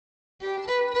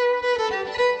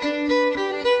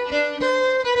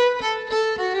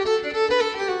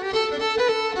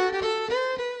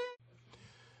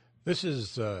This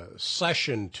is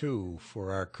session 2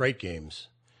 for our crate games.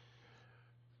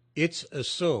 It's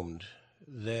assumed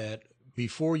that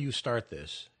before you start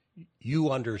this, you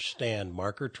understand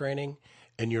marker training,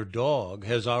 and your dog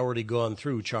has already gone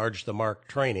through Charge the Mark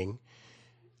training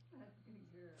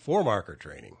for marker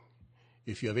training.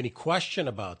 If you have any question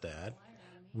about that,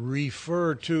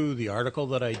 refer to the article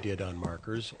that I did on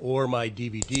markers or my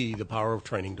DVD, The Power of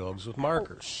Training Dogs with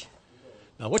Markers.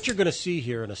 Now, what you're going to see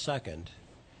here in a second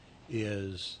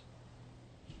is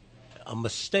a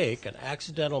mistake, an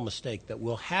accidental mistake that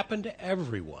will happen to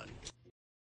everyone.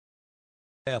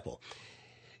 Example,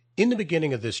 in the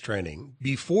beginning of this training,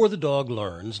 before the dog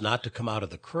learns not to come out of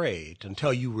the crate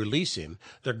until you release him,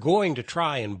 they're going to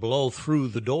try and blow through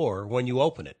the door when you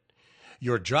open it.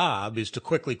 Your job is to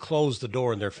quickly close the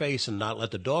door in their face and not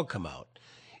let the dog come out.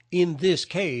 In this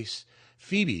case,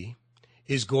 Phoebe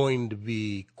is going to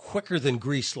be quicker than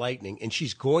greased lightning, and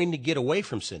she's going to get away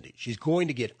from Cindy. She's going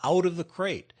to get out of the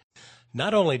crate.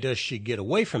 Not only does she get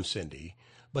away from Cindy,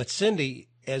 but Cindy,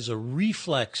 as a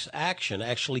reflex action,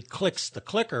 actually clicks the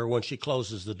clicker when she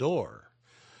closes the door.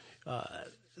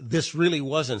 This really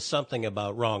wasn't something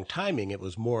about wrong timing. It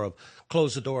was more of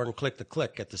close the door and click the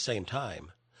click at the same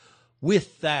time.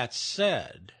 With that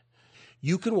said,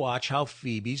 you can watch how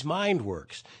Phoebe's mind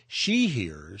works. She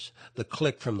hears the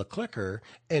click from the clicker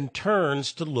and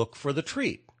turns to look for the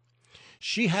treat.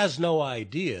 She has no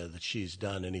idea that she's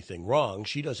done anything wrong.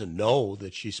 She doesn't know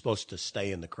that she's supposed to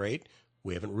stay in the crate.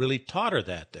 We haven't really taught her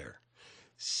that there.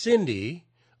 Cindy,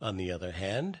 on the other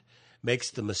hand,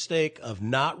 makes the mistake of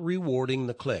not rewarding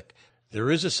the click. There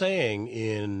is a saying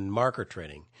in marker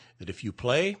training that if you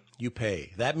play, you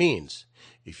pay. That means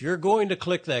if you're going to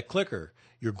click that clicker,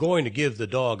 you're going to give the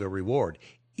dog a reward,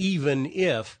 even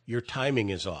if your timing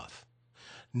is off.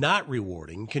 Not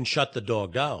rewarding can shut the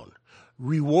dog down.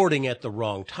 Rewarding at the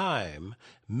wrong time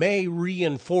may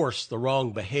reinforce the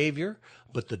wrong behavior,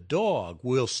 but the dog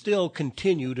will still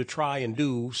continue to try and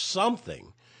do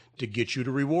something to get you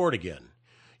to reward again.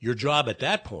 Your job at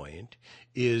that point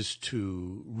is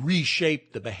to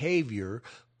reshape the behavior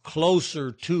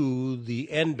closer to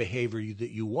the end behavior that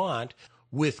you want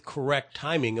with correct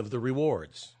timing of the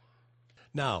rewards.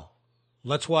 Now,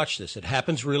 let's watch this. It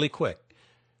happens really quick.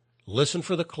 Listen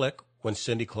for the click when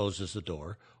Cindy closes the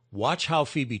door. Watch how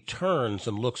Phoebe turns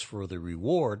and looks for the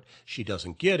reward. She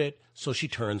doesn't get it, so she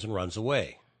turns and runs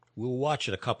away. We'll watch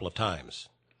it a couple of times.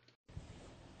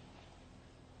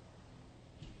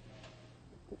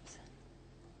 Oops.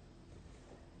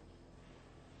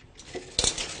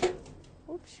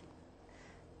 Oops.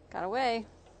 Got away.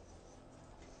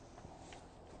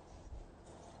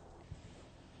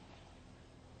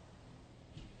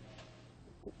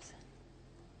 Oops.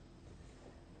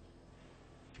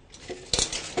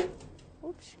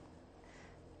 Oops.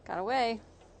 Got away.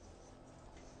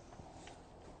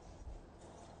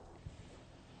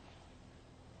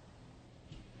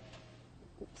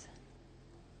 Oops.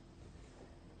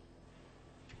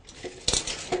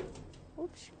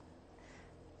 Oops.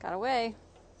 Got away.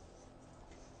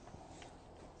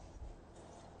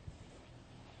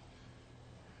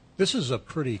 This is a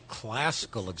pretty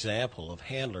classical example of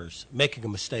handlers making a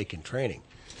mistake in training.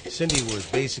 Cindy was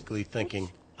basically thinking,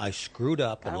 I screwed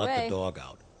up and let the dog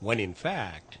out, when in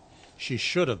fact, she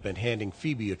should have been handing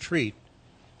Phoebe a treat,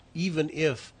 even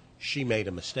if she made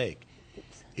a mistake.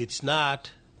 It's not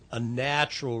a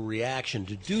natural reaction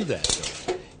to do that,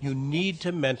 though. You need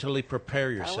to mentally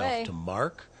prepare yourself to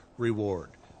mark,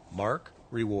 reward, mark,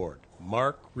 reward,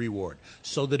 mark, reward,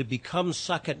 so that it becomes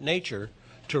second nature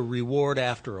to reward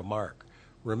after a mark.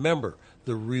 Remember,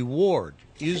 the reward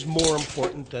is more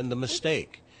important than the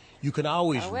mistake. You can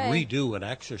always redo an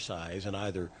exercise and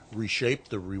either reshape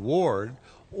the reward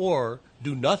or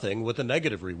do nothing with a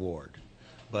negative reward.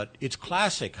 But it's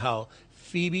classic how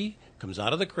Phoebe comes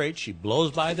out of the crate, she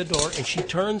blows by the door, and she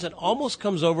turns and almost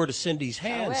comes over to Cindy's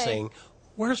hand saying,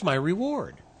 where's my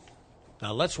reward?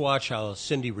 Now let's watch how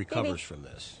Cindy recovers from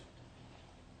this.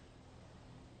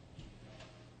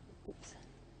 Oops.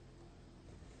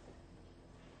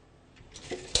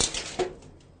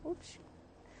 Oops.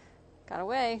 Got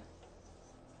away.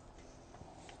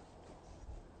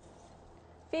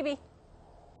 Phoebe.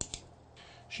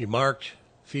 She marked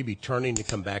Phoebe turning to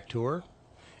come back to her,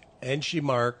 and she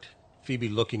marked Phoebe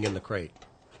looking in the crate.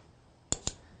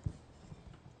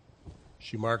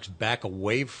 She marks back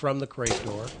away from the crate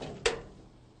door,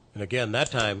 and again,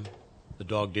 that time, the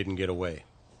dog didn't get away.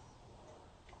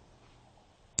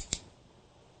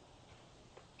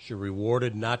 She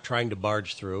rewarded not trying to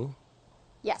barge through.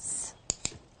 Yes.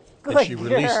 And she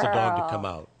released the dog to come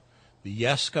out. The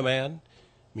yes command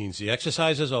means the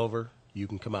exercise is over, you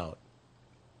can come out.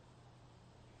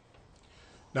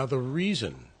 Now, the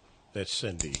reason that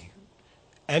Cindy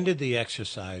ended the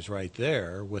exercise right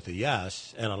there with a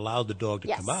yes and allowed the dog to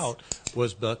Yes. come out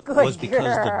was because the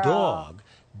girl. dog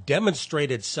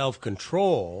demonstrated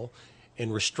self-control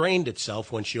and restrained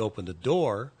itself when she opened the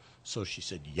door. So she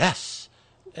said yes,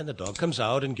 and the dog comes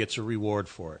out and gets a reward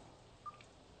for it.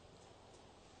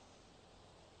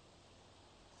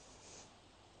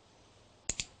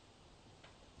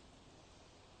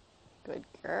 Good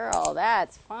girl.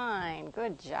 That's fine.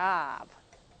 Good job.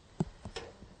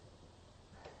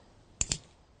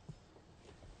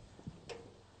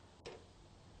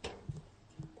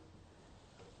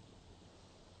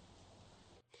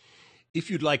 If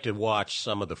you'd like to watch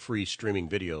some of the free streaming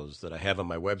videos that I have on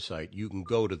my website, you can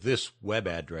go to this web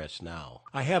address now.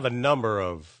 I have a number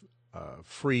of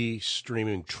free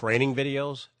streaming training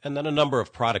videos and then a number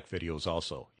of product videos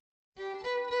also.